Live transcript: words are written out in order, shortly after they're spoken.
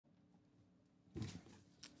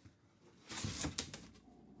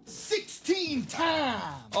16-time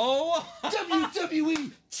Oh,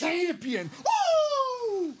 WWE champion.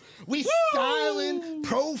 Woo! We styling,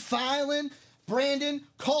 profiling. Brandon,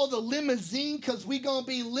 call the limousine because we going to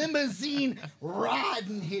be limousine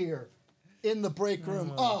riding here in the break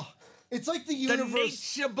room. Oh, it's like the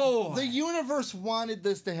universe. Nature boy. The universe wanted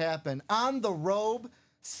this to happen. On the robe,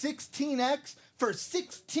 16X for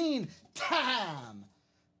 16-time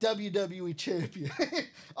WWE champion.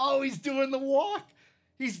 Oh, he's doing the walk.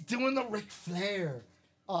 He's doing the Ric Flair.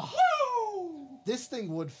 Oh, woo! This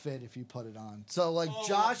thing would fit if you put it on. So, like,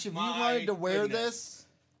 Josh, if you wanted to wear this,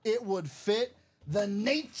 it would fit the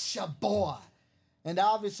Nature Boy. And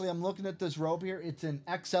obviously, I'm looking at this robe here. It's an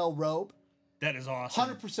XL robe. That is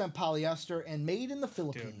awesome. 100% polyester and made in the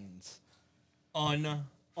Philippines.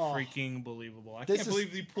 Freaking believable. I can't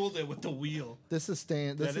believe he pulled it with the wheel. This is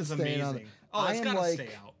staying. This is amazing. On oh, it's gotta stay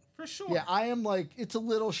out for sure. Yeah, I am like, it's a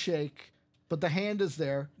little shake, but the hand is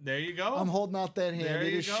there. There you go. I'm holding out that hand. There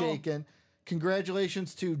it is shaking.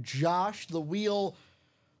 Congratulations to Josh. The wheel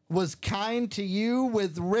was kind to you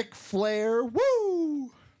with Ric Flair.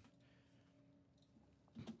 Woo!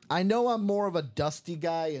 I know I'm more of a dusty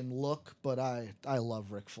guy in look, but I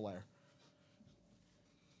love Ric Flair.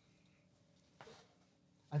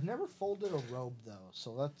 I've never folded a robe though,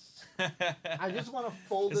 so let's. I just want to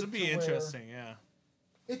fold it. This would be interesting, yeah.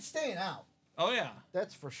 It's staying out. Oh yeah,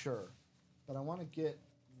 that's for sure. But I want to get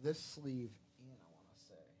this sleeve in. I want to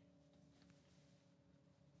say,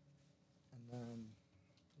 and then,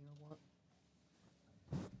 you know what?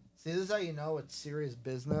 See, this is how you know it's serious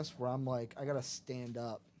business. Where I'm like, I gotta stand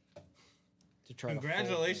up to try.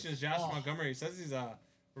 Congratulations, Josh Montgomery. He says he's a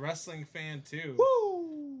wrestling fan too. Woo!